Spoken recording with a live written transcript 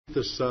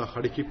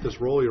How do you keep this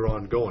roll you're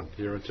on going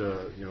here into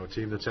a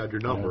team that's had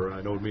your number? Yeah.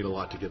 I know it would mean a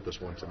lot to get this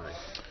one tonight.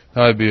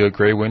 It'd be a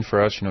great win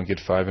for us. Get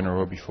 5 in a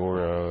row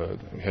before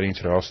heading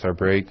to the All-Star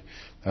break.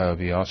 It'd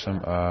be awesome.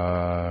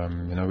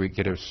 We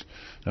get a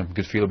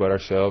good feel about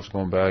ourselves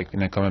going back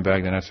and then coming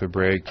back then after the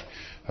break.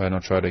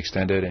 Try to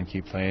extend it and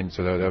keep playing.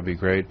 So that would be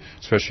great,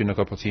 especially in a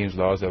couple of teams'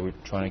 laws that we're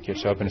trying to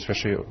catch up, and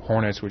especially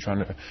Hornets, we're trying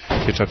to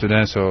catch up to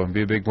them. So it'd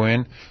be a big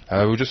win.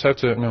 We just have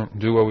to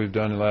do what we've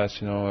done the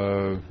last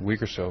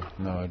week or so.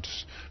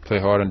 Just play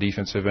hard on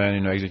defensive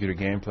end. Execute a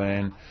game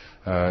plan,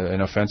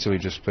 and offensively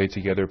just play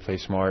together, play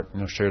smart.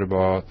 Share the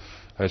ball.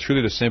 It's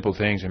really the simple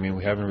things.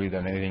 We haven't really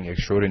done anything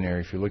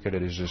extraordinary. If you look at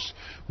it, it's just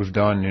we've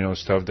done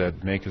stuff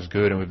that make us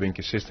good, and we've been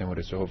consistent with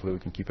it. So hopefully we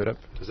can keep it up.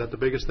 Is that the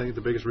biggest thing?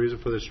 The biggest reason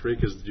for this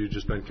streak is you've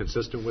just been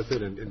consistent with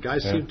it, and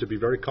guys seem to be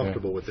very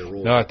comfortable with their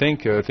role. No, I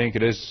think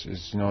it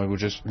is. We've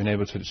just been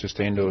able to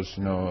sustain those.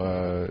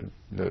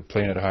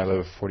 Playing at a high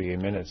level for 48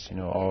 minutes.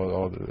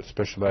 All the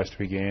special last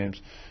 3 games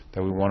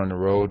that we won on the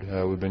road,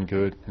 we've been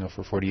good.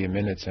 For 48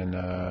 minutes, and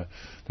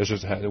that's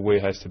just the way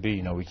it has to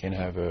be. We can't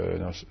have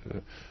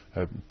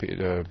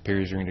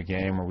periods during the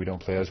game where we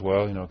don't play as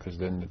well, because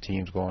then the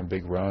teams go on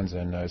big runs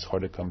and it's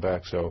hard to come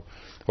back. So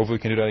hopefully we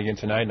can do that again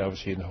tonight. And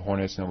obviously in the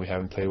Hornets, we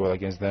haven't played well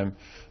against them.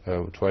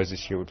 Twice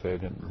this year we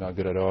played not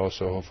good at all.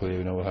 So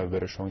hopefully we'll have a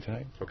better showing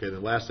tonight. Okay,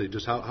 then lastly,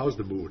 just how's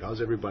the mood?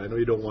 How's everybody? I know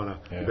you don't want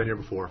to. You've been here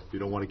before. You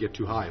don't want to get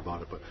too high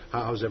about it, but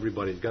how's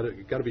everybody? You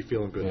got to be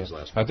feeling good this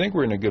last week. I think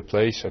we're in a good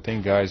place. I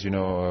think guys,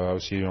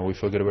 obviously we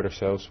feel good about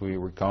ourselves.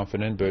 We're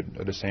confident, but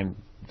at the same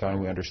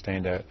time we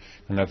understand that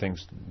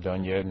nothing's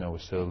done yet. We're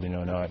still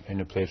not in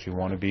the place we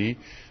want to be.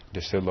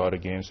 There's still a lot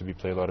of games to be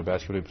played, a lot of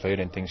basketball to be played,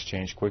 and things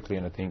change quickly.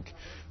 And I think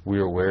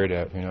we're aware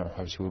that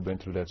obviously we've been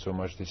through that so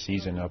much this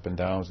season, up and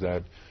downs,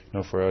 that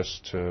for us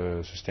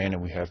to sustain it,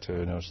 we have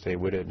to stay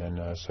with it.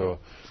 And so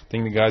I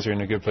think the guys are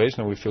in a good place.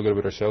 We feel good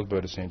about ourselves, but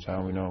at the same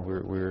time we know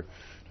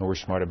we're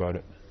smart about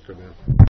it. Good man.